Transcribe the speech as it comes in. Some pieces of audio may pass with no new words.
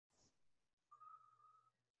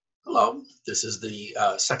Hello, this is the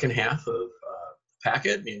second half of the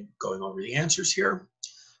packet and going over the answers here.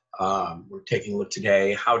 We're taking a look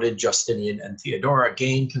today, how did Justinian and Theodora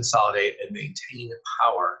gain, consolidate, and maintain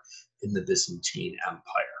power in the Byzantine Empire?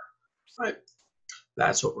 All right,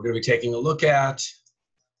 that's what we're going to be taking a look at.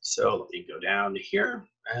 So let me go down to here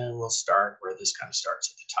and we'll start where this kind of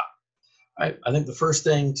starts at the top. All right, I think the first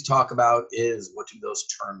thing to talk about is what do those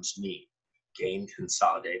terms mean? Gain,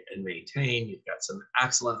 consolidate, and maintain. You've got some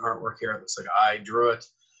excellent artwork here. It looks like I drew it.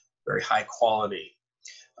 Very high quality.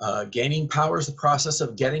 Gaining power is the process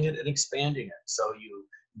of getting it and expanding it. So you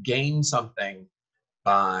gain something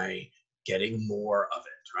by getting more of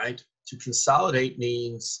it, right? To consolidate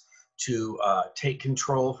means to take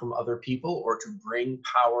control from other people or to bring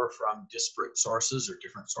power from disparate sources or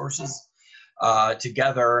different sources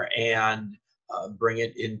together and bring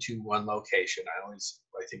it into one location.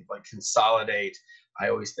 I think like consolidate, I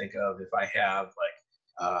always think of if I have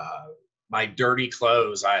like my dirty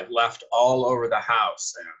clothes I've left all over the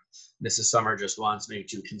house and Mrs. Summer just wants me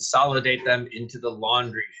to consolidate them into the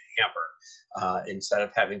laundry hamper instead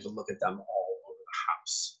of having to look at them all over the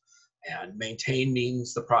house. And maintain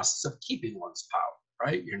means the process of keeping one's power,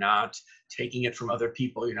 right? You're not taking it from other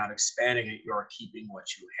people, you're not expanding it, you're keeping what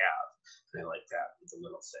you have. And I like that with the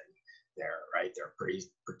little thing there, right? They're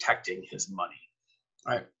protecting his money.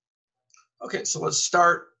 All right. Okay, so let's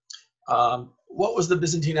start. What was the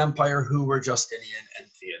Byzantine Empire? Who were Justinian and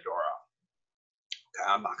Theodora?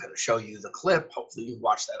 Okay, I'm not going to show you the clip. Hopefully you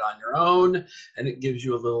watch that on your own. And it gives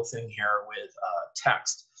you a little thing here with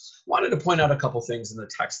text. Wanted to point out a couple things in the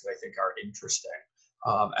text that I think are interesting.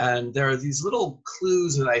 And there are these little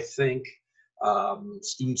clues that I think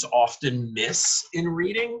students often miss in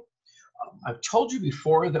reading. I've told you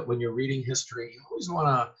before that when you're reading history, you always want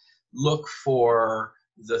to look for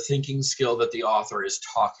the thinking skill that the author is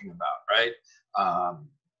talking about, right?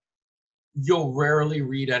 You'll rarely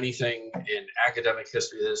read anything in academic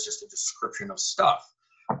history that is just a description of stuff.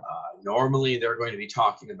 Normally, they're going to be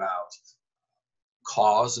talking about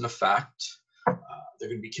cause and effect. They're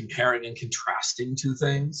going to be comparing and contrasting two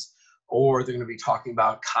things, or they're going to be talking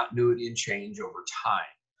about continuity and change over time.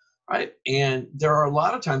 Right? And there are a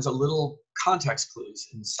lot of times a little context clues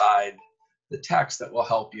inside the text that will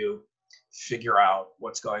help you figure out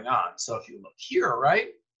what's going on. So if you look here, right,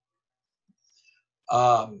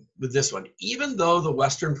 with this one, even though the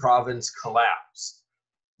Western province collapsed,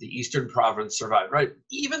 the Eastern province survived, right?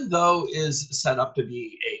 Even though is set up to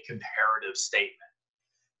be a comparative statement.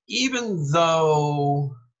 Even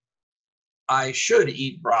though I should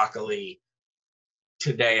eat broccoli,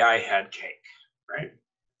 today I had cake, right?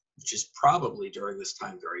 Which is probably during this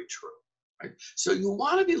time very true, right? So you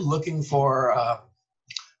want to be looking for,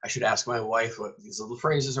 I should ask my wife what these little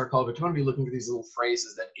phrases are called, but you want to be looking for these little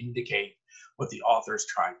phrases that indicate what the author is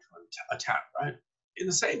trying to attempt, right? In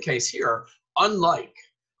the same case here, unlike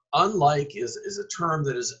is a term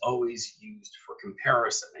that is always used for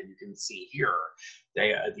comparison, and you can see here,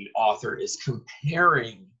 the author is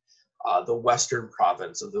comparing the Western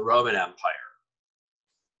province of the Roman Empire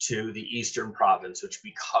to the Eastern province, which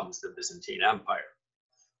becomes the Byzantine Empire.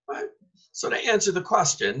 Right? So to answer the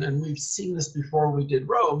question, and we've seen this before we did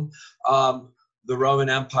Rome, the Roman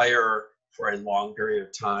Empire for a long period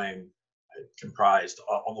of time comprised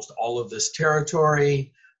almost all of this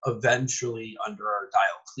territory. Eventually, under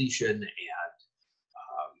Diocletian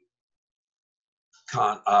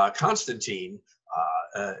and Constantine,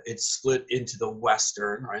 it split into the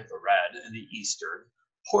Western, right, the red, and the Eastern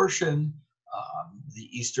portion. The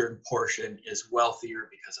Eastern portion is wealthier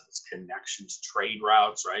because of its connections, trade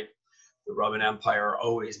routes, right? The Roman Empire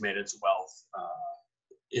always made its wealth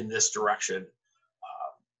in this direction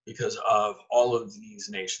because of all of these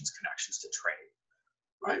nations' connections to trade,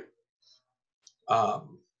 right?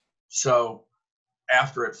 So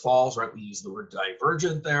after it falls, right, we use the word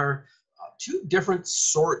divergent there. Two different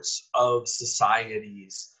sorts of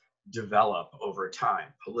societies develop over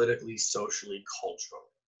time, politically, socially, culturally.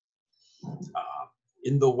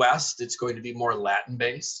 In the West, it's going to be more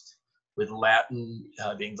Latin-based, with Latin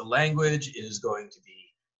being the language. It is going to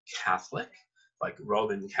be Catholic, like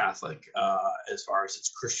Roman Catholic, as far as its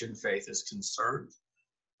Christian faith is concerned.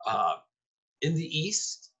 In the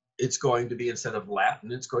East, it's going to be, instead of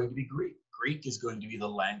Latin, it's going to be Greek. Greek is going to be the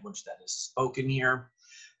language that is spoken here.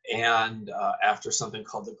 And after something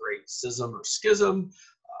called the Great Schism or Schism,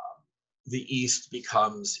 the East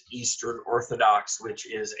becomes Eastern Orthodox, which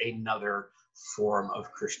is another form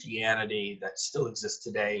of Christianity that still exists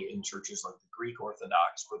today in churches like the Greek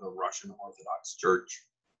Orthodox or the Russian Orthodox Church.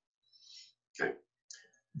 Okay.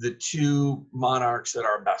 The two monarchs that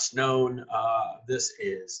are best known, this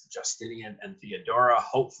is Justinian and Theodora.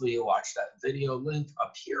 Hopefully you watch that video link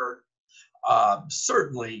up here.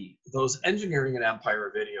 Certainly those engineering and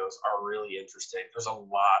empire videos are really interesting. There's a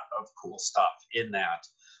lot of cool stuff in that.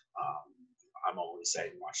 I'm only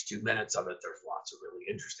saying watch 2 minutes of it. There's lots of really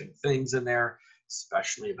interesting things in there,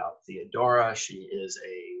 especially about Theodora. She is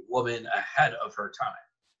a woman ahead of her time,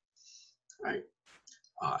 right?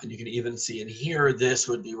 And you can even see in here, this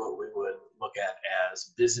would be what we would look at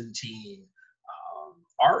as Byzantine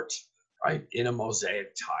art, right, in a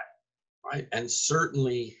mosaic tile, right? And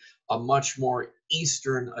certainly a much more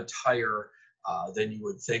Eastern attire than you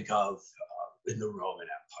would think of in the Roman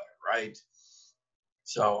Empire, right?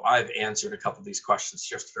 So I've answered a couple of these questions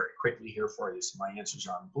just very quickly here for you. So my answers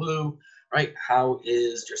are in blue, right? How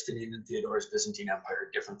is Justinian and Theodora's Byzantine Empire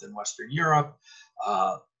different than Western Europe?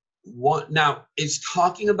 Now, it's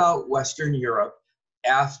talking about Western Europe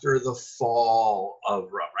after the fall of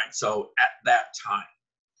Rome, right? So at that time.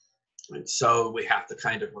 And so we have to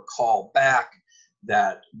kind of recall back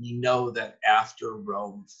that we know that after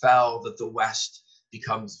Rome fell, that the West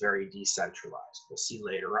becomes very decentralized. We'll see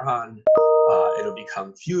later on. It'll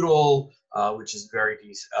become feudal, which is very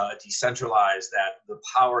decentralized, that the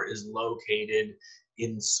power is located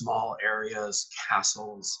in small areas,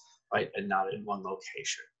 castles, right, and not in one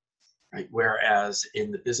location, right? Whereas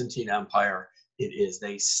in the Byzantine Empire, it is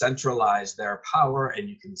they centralize their power, and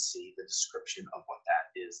you can see the description of what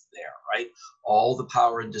that is there, right? All the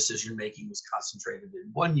power and decision making was concentrated in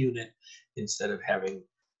one unit instead of having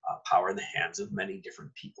power in the hands of many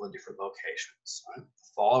different people in different locations. Right? The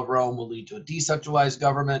fall of Rome will lead to a decentralized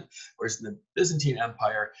government, whereas in the Byzantine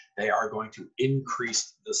Empire, they are going to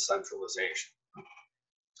increase the centralization.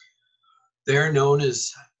 They're known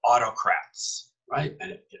as autocrats, right?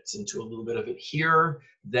 And it gets into a little bit of it here.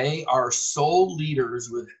 They are sole leaders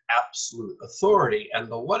with absolute authority.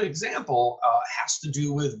 And the one example has to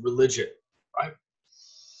do with religion, right?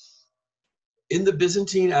 In the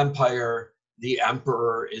Byzantine Empire, the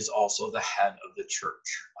emperor is also the head of the church.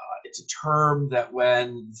 It's a term that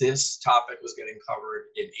when this topic was getting covered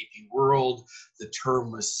in AP World, the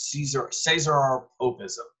term was Caesar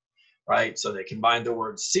Popism, right? So they combined the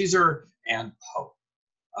words Caesar and Pope,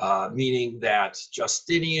 meaning that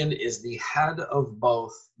Justinian is the head of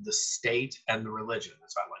both the state and the religion.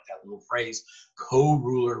 That's why I like that little phrase,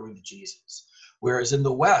 co-ruler with Jesus. Whereas in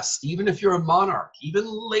the West, even if you're a monarch, even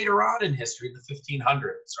later on in history, in the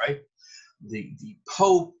 1500s, right? The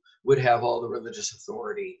Pope would have all the religious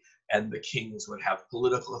authority and the kings would have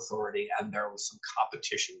political authority, and there was some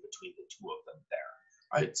competition between the two of them there,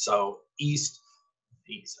 right? So East,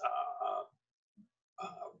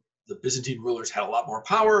 the Byzantine rulers had a lot more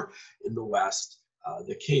power. In the West,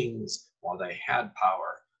 the kings, while they had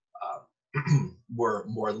power, were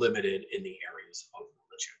more limited in the areas of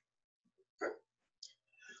religion. Okay.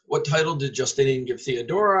 What title did Justinian give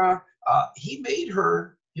Theodora? He made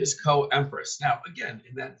her his co-empress. Now, again,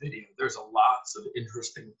 in that video, there's lots of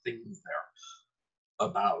interesting things there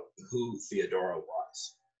about who Theodora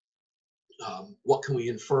was. What can we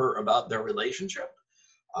infer about their relationship?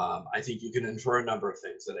 I think you can infer a number of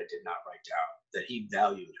things that I did not write down, that he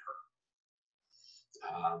valued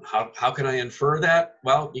her. How can I infer that?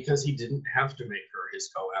 Well, because he didn't have to make her his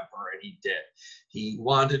co-emperor, and he did. He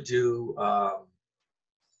wanted to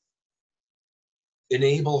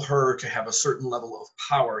enable her to have a certain level of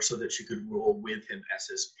power so that she could rule with him as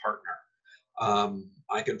his partner.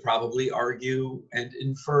 I could probably argue and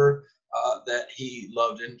infer that he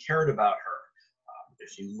loved and cared about her.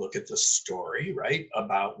 If you look at the story, right,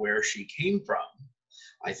 about where she came from,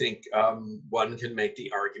 I think one can make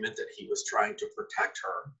the argument that he was trying to protect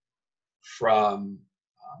her from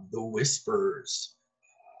the whispers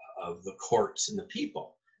of the courts and the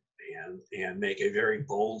people, and make a very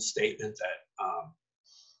bold statement that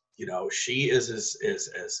you know, she is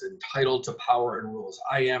as entitled to power and rule as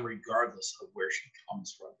I am, regardless of where she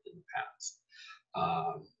comes from in the past.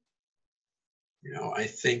 You know, I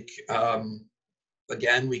think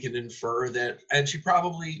again, we can infer that, and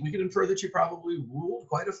we can infer that she probably ruled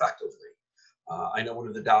quite effectively. I know one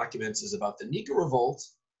of the documents is about the Nika revolt,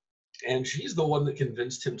 and she's the one that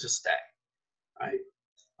convinced him to stay, right?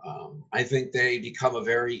 I think they become a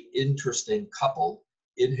very interesting couple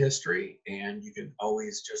in history, and you can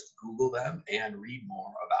always just Google them and read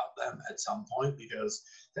more about them at some point, because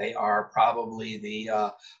they are probably the,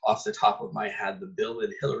 off the top of my head, the Bill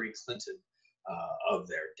and Hillary Clinton of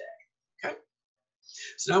their day, okay?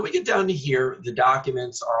 So now we get down to here, the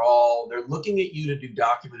documents are all, they're looking at you to do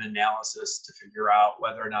document analysis to figure out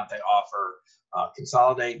whether or not they offer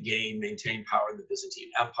consolidate, gain, maintain power in the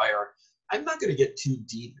Byzantine Empire. I'm not going to get too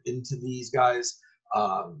deep into these guys.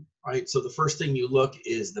 Right, so the first thing you look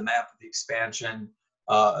is the map of the expansion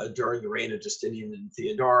during the reign of Justinian and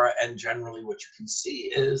Theodora, and generally what you can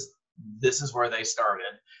see is this is where they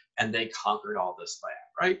started, and they conquered all this land,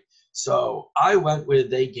 right? So I went with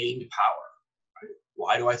they gained power. Right?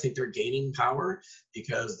 Why do I think they're gaining power?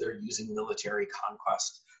 Because they're using military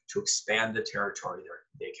conquest to expand the territory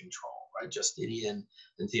they control, right? Justinian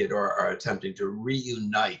and Theodora are attempting to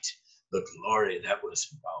reunite the glory that was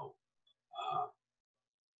Rome.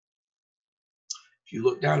 If you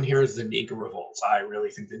look down here is the Nika revolts. I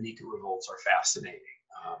really think the Nika revolts are fascinating.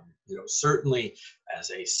 You know, certainly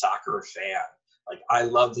as a soccer fan, like I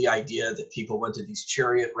love the idea that people went to these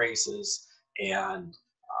chariot races and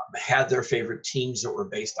had their favorite teams that were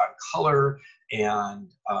based on color, and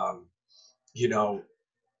you know,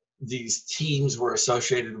 these teams were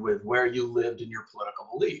associated with where you lived and your political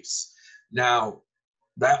beliefs. Now,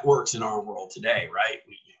 that works in our world today, right?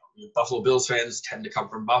 Buffalo Bills fans tend to come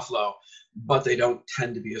from Buffalo, but they don't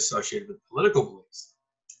tend to be associated with political beliefs.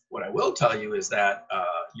 What I will tell you is that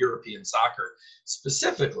European soccer,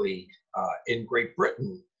 specifically in Great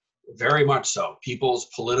Britain, very much so, people's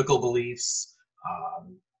political beliefs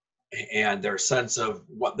and their sense of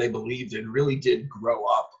what they believed in really did grow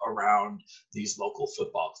up around these local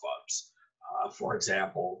football clubs. For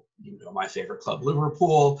example, you know, my favorite club,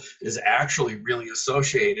 Liverpool, is actually really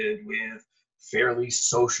associated with fairly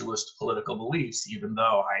socialist political beliefs, even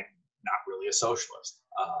though I'm not really a socialist.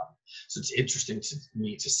 So it's interesting to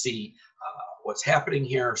me to see what's happening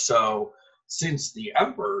here. So since the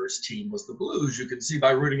emperor's team was the Blues, you can see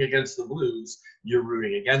by rooting against the Blues, you're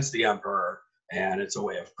rooting against the emperor, and it's a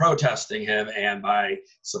way of protesting him. And by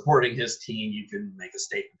supporting his team, you can make a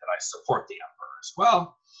statement that I support the emperor as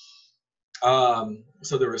well.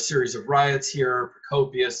 So there were a series of riots here.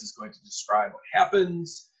 Procopius is going to describe what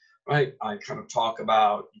happens, right? I kind of talk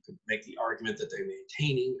about, you could make the argument that they're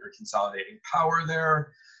maintaining or consolidating power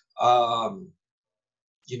there,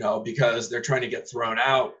 you know, because they're trying to get thrown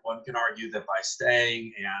out. One can argue that by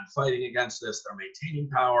staying and fighting against this, they're maintaining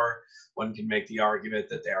power. One can make the argument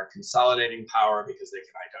that they are consolidating power because they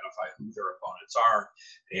can identify who their opponents are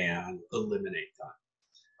and eliminate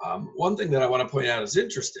them. One thing that I want to point out is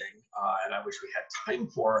interesting, and I wish we had time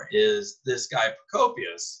for, is this guy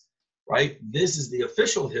Procopius, right? This is the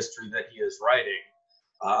official history that he is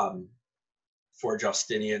writing for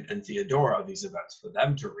Justinian and Theodora, these events for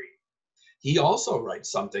them to read. He also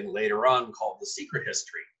writes something later on called the Secret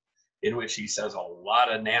History, in which he says a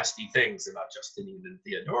lot of nasty things about Justinian and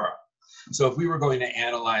Theodora. So if we were going to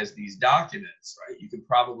analyze these documents, right, you could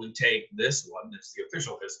probably take this one, that's the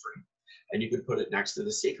official history, and you could put it next to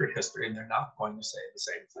the secret history, and they're not going to say the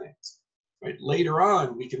same things. Right? Later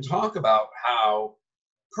on, we can talk about how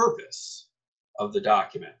purpose of the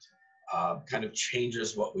document kind of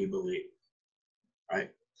changes what we believe, right?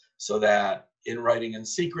 So that in writing in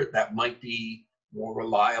secret, that might be more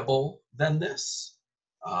reliable than this.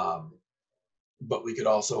 But we could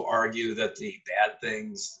also argue that the bad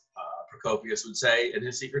things Procopius would say in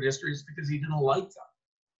his secret histories because he didn't like them,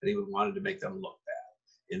 and he wanted to make them look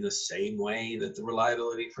bad. In the same way that the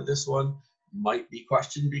reliability for this one might be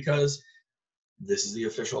questioned because this is the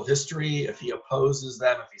official history. If he opposes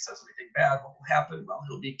them, if he says anything bad, what will happen? Well,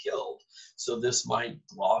 he'll be killed. So this might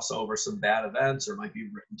gloss over some bad events or might be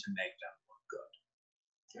written to make them look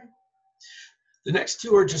good. Okay. The next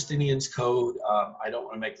two are Justinian's Code. I don't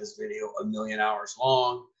want to make this video a million hours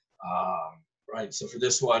long. Right, so for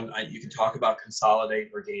this one, you can talk about consolidate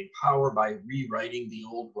or gain power by rewriting the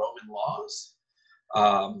old Roman laws.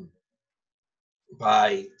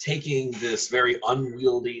 By taking this very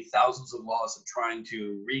unwieldy thousands of laws and trying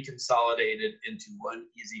to reconsolidate it into one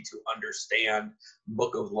easy to understand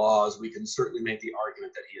book of laws, we can certainly make the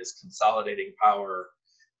argument that he is consolidating power,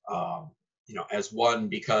 you know, as one,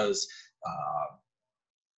 because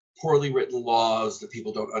poorly written laws that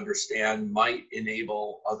people don't understand might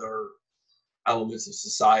enable other elements of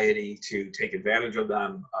society to take advantage of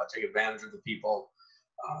them, take advantage of the people.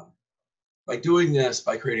 By doing this,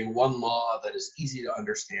 by creating one law that is easy to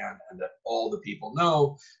understand and that all the people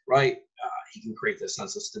know, right, he can create this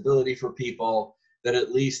sense of stability for people that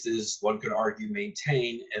at least is, one could argue,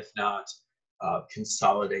 maintain, if not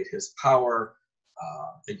consolidate his power.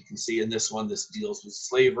 And you can see in this one, this deals with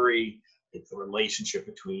slavery. It's the relationship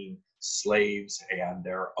between slaves and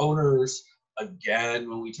their owners. Again,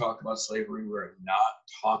 when we talk about slavery, we're not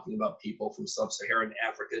talking about people from sub-Saharan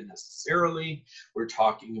Africa necessarily. We're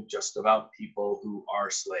talking just about people who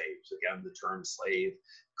are slaves. Again, the term slave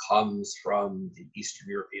comes from the Eastern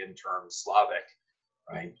European term Slavic,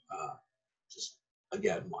 right? Just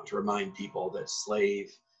again, want to remind people that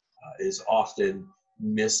slave is often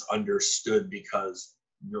misunderstood because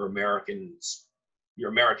you're Americans, you're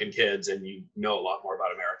American kids, and you know a lot more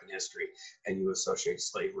about American history, and you associate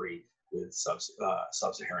slavery with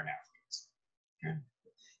sub-Saharan Africans. Okay.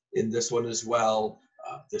 In this one as well,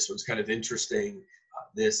 this one's kind of interesting.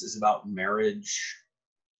 This is about marriage,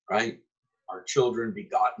 right? Our children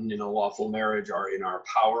begotten in a lawful marriage are in our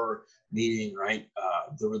power, meaning, right,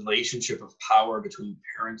 the relationship of power between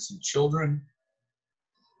parents and children.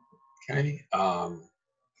 Okay,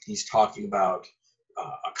 he's talking about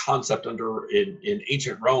a concept in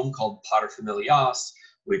ancient Rome called paterfamilias,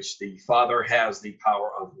 which the father has the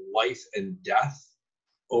power of life and death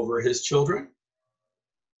over his children.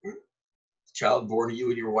 The child born to you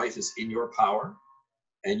and your wife is in your power.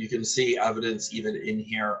 And you can see evidence even in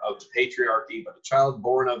here of the patriarchy, but a child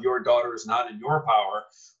born of your daughter is not in your power,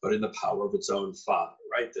 but in the power of its own father,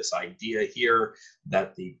 right? This idea here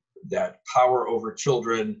that that power over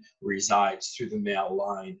children resides through the male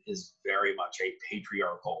line is very much a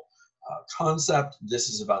patriarchal concept. This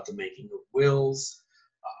is about the making of wills.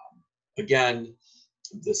 Again,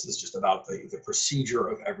 this is just about the procedure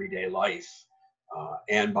of everyday life.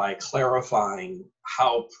 And by clarifying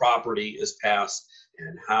how property is passed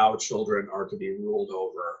and how children are to be ruled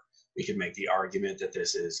over, we can make the argument that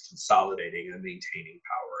this is consolidating and maintaining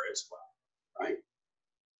power as well, right?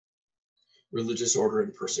 Religious order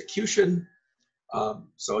and persecution.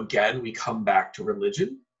 So again, we come back to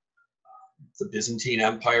religion. The Byzantine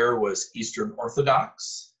Empire was Eastern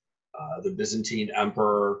Orthodox. The Byzantine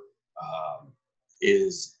Emperor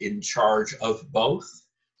is in charge of both,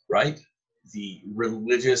 right? The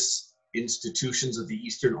religious institutions of the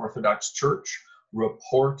Eastern Orthodox Church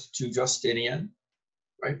report to Justinian,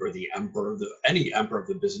 right, or the emperor, any emperor of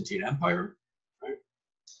the Byzantine Empire, right?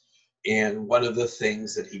 And one of the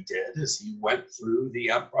things that he did is he went through the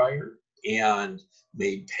empire and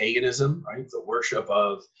made paganism, right, the worship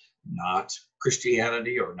of not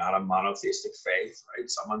Christianity or not a monotheistic faith, right,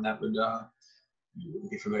 someone that would you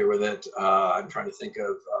wouldn't be familiar with it. I'm trying to think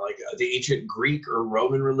of like the ancient Greek or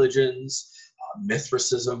Roman religions,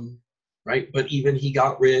 Mithraism, right? But even he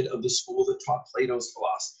got rid of the school that taught Plato's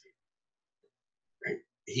philosophy, right?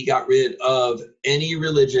 He got rid of any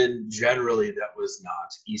religion generally that was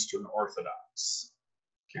not Eastern Orthodox,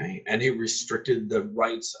 okay? And he restricted the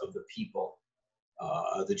rights of the people,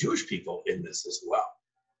 the Jewish people in this as well,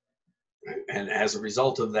 right? And as a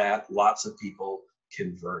result of that, lots of people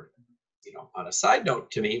converted. You know, on a side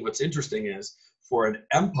note to me, what's interesting is for an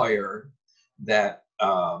empire that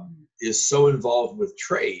is so involved with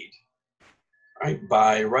trade, right,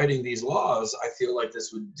 by writing these laws, I feel like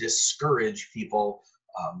this would discourage people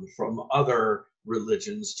from other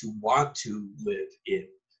religions to want to live in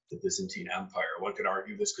the Byzantine Empire. One could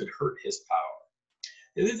argue this could hurt his power.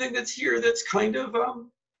 The other thing that's here that's kind of,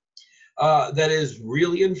 that is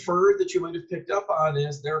really inferred that you might have picked up on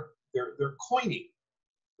is their coining.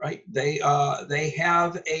 Right, they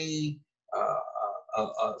have a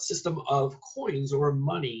system of coins or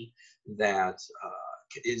money that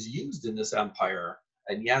is used in this empire.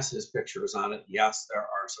 And yes, his picture is on it. Yes, there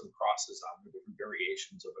are some crosses on the different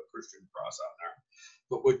variations of a Christian cross on there.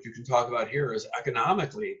 But what you can talk about here is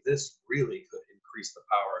economically, this really could increase the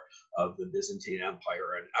power of the Byzantine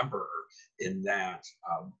Empire and emperor in that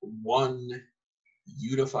one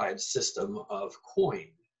unified system of coin,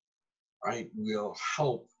 right, will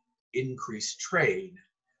help increase trade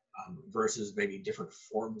versus maybe different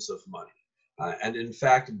forms of money. And in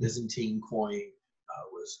fact, Byzantine coin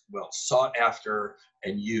was well sought after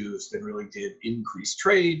and used and really did increase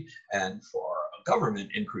trade. And for a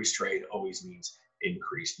government, increased trade always means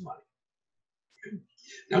increased money. Okay.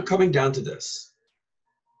 Now coming down to this.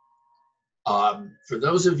 For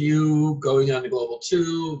those of you going on to Global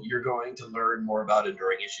 2, you're going to learn more about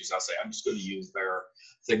enduring issues. I'll say I'm just going to use their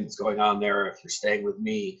thing that's going on there. If you're staying with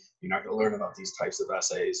me, you're not going to learn about these types of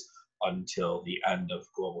essays until the end of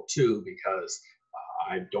Global 2 because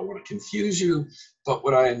I don't want to confuse you. But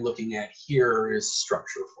what I am looking at here is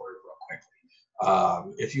structure for you real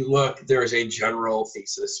quickly. If you look, there's a general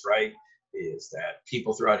thesis, right? Is that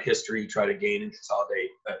people throughout history try to gain and consolidate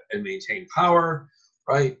and maintain power,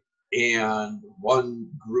 right? And one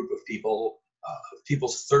group of people,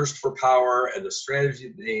 people's thirst for power and the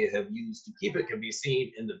strategy they have used to keep it can be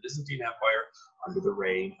seen in the Byzantine Empire under the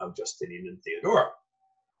reign of Justinian and Theodora.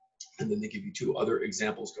 And then they give you two other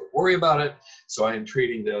examples. Don't worry about it. So I am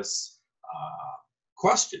treating this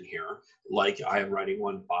question here like I am writing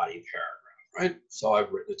one body paragraph, right? So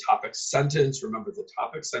I've written the topic sentence. Remember, the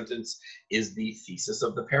topic sentence is the thesis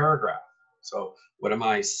of the paragraph. So what am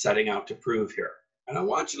I setting out to prove here? And I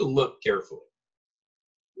want you to look carefully.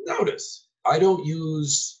 Notice, I don't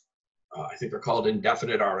use I think they're called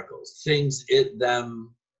indefinite articles, things, it,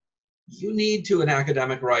 them. You need to, in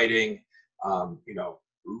academic writing, you know,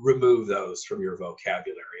 remove those from your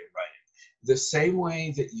vocabulary in writing. The same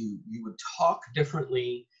way that you would talk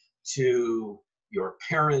differently to your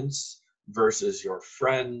parents versus your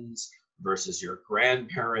friends versus your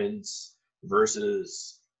grandparents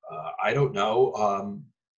versus, I don't know,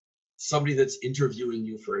 somebody that's interviewing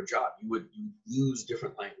you for a job. You use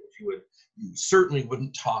different language. You certainly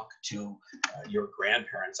wouldn't talk to your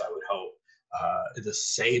grandparents, I would hope, the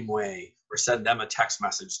same way, or send them a text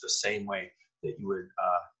message the same way that you would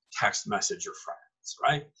text message your friends,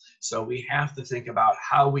 right? So we have to think about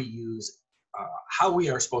how we use, how we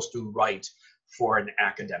are supposed to write for an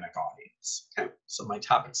academic audience. Okay, so my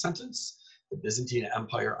topic sentence: the Byzantine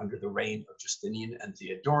Empire under the reign of Justinian and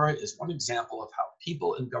Theodora is one example of how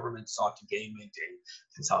people and government sought to gain, maintain,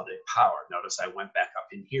 consolidate power. Notice I went back up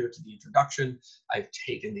in here to the introduction. I've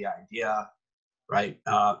taken the idea, right?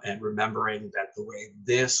 And remembering that the way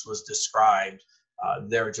this was described,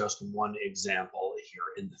 they're just one example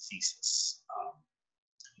here in the thesis.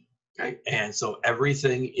 Okay, and so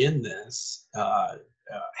everything in this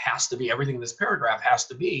has to be, everything in this paragraph has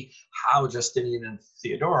to be how Justinian and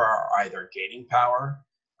Theodora are either gaining power,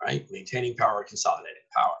 right, maintaining power, or consolidating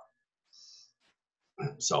power.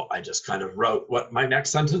 So I just kind of wrote what my next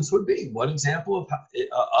sentence would be. One example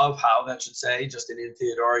of how that should say Justinian and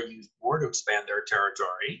Theodora used war to expand their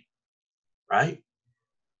territory, right?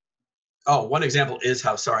 Oh, one example is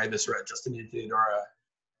how, sorry, I misread, Justinian and Theodora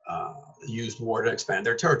used war to expand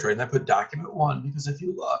their territory. And I put document 1 because if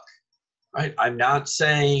you look, right, I'm not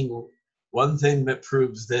saying one thing that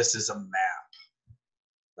proves this is a map.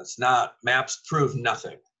 That's not, maps prove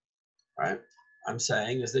nothing, right? I'm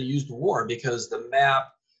saying is they used war because the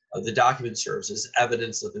map of the document serves as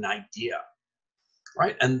evidence of an idea,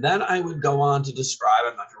 right? And then I would go on to describe,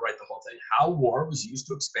 I'm not going to write the whole thing, how war was used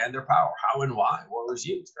to expand their power, how and why war was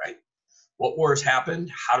used, right? What wars happened?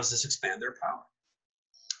 How does this expand their power?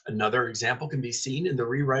 Another example can be seen in the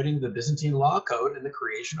rewriting of the Byzantine law code and the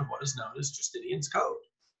creation of what is known as Justinian's Code,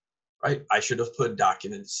 right? I should have put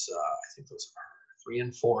documents, I think those are 3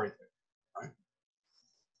 and 4, I think, right?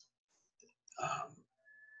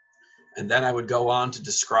 And then I would go on to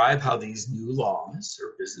describe how these new laws,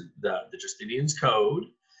 or the Justinian's Code,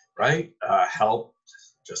 right, helped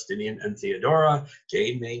Justinian and Theodora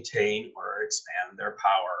gain, maintain, or expand their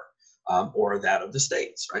power, or that of the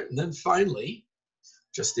states, right? And then finally,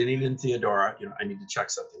 Justinian and Theodora, you know, I need to check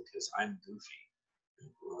something because I'm goofy.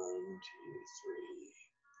 1, 2,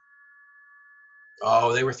 3.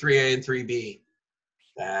 Oh, they were 3A and 3B.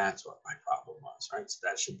 That's what my problem was, right? So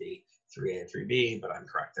that should be 3A and 3B, but I'm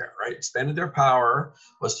correct there, right? Expanded their power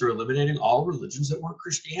was through eliminating all religions that weren't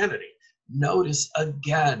Christianity. Notice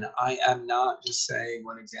again, I am not just saying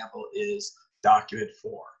one example is document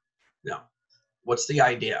 4. No, what's the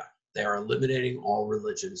idea? They are eliminating all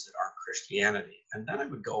religions that aren't Christianity. And then I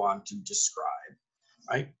would go on to describe,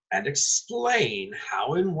 right, and explain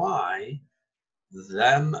how and why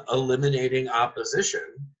them eliminating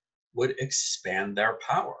opposition would expand their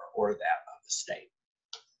power, or that of the state.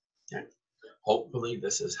 Okay. Hopefully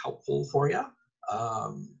this is helpful for you.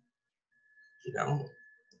 You know,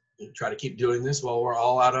 try to keep doing this while we're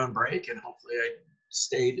all out on break, and hopefully I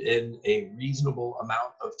stayed in a reasonable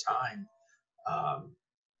amount of time.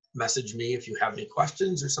 Message me if you have any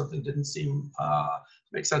questions or something didn't seem to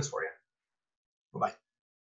make sense for you. Bye-bye.